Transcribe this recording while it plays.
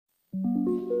You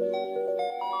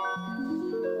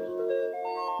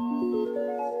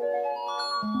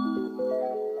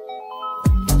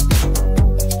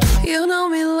know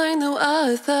me like no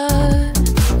other.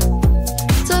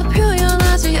 더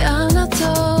표현하지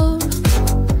않아도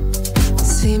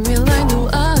See me like no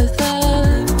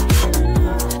other.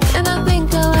 And I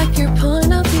think I like your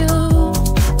point of view.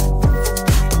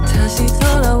 다시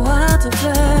돌아와도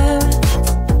돼.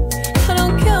 I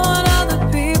don't care what other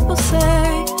people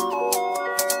say.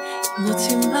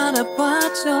 놓지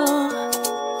말아봐줘.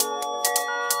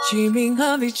 Dreaming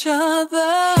of each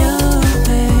other. You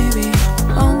baby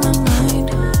on my mind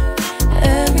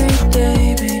every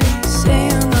day, baby. Say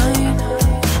you're mine.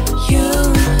 You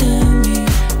and me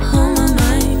on my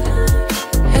mind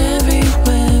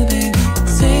everywhere, baby.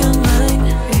 Say you're mine.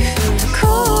 It feels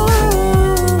cool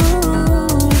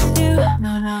with you.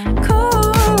 No, no,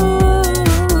 cool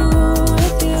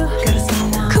with you. Gotta say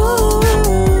now. Cool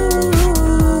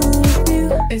with you.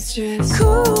 It's just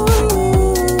cool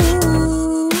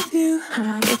with you.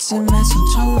 이쯤에서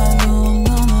정말로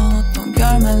너는 어떤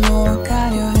결말로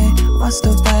가려 해. What's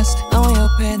the best? 너의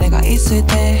옆에 내가 있을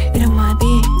때 이런 말이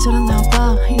저런나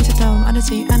봐. 이제 더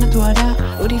말하지 않아도 알아.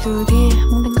 우리 둘이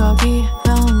모든 거기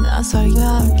넌 어서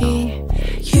여기.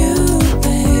 You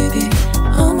baby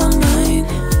on my mind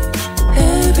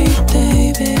every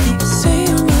day, baby. Say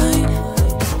you're mine.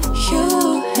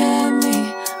 You and me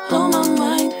on my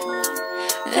mind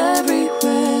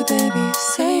everywhere, baby.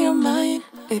 Say you're mine.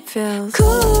 It feels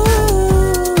cool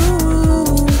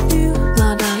with you.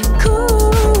 나랑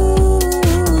cool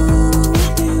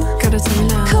with you. Gotta tell me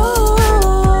now. Cool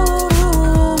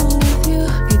with you.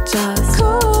 It's just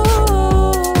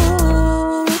cool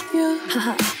with you.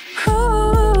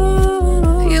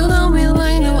 Cool. You know me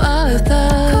like no other.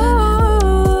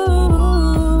 Cool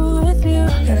with you.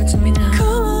 Gotta tell me now.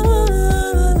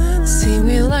 Cool. See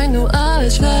me like no other.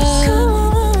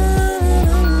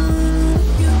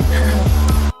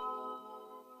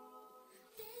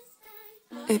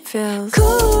 It feels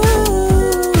cool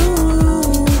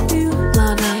with you.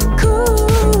 나랑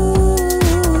cool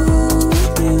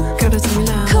with you. Gotta tell me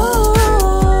now. Cool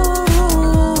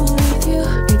with you.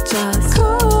 It's just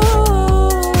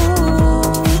cool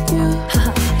with you.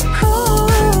 Cool.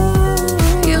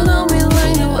 You know me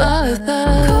like no other.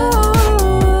 Cool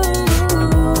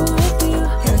with you.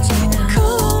 Gotta tell me now.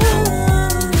 Cool.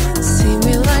 See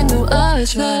me like no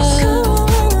other.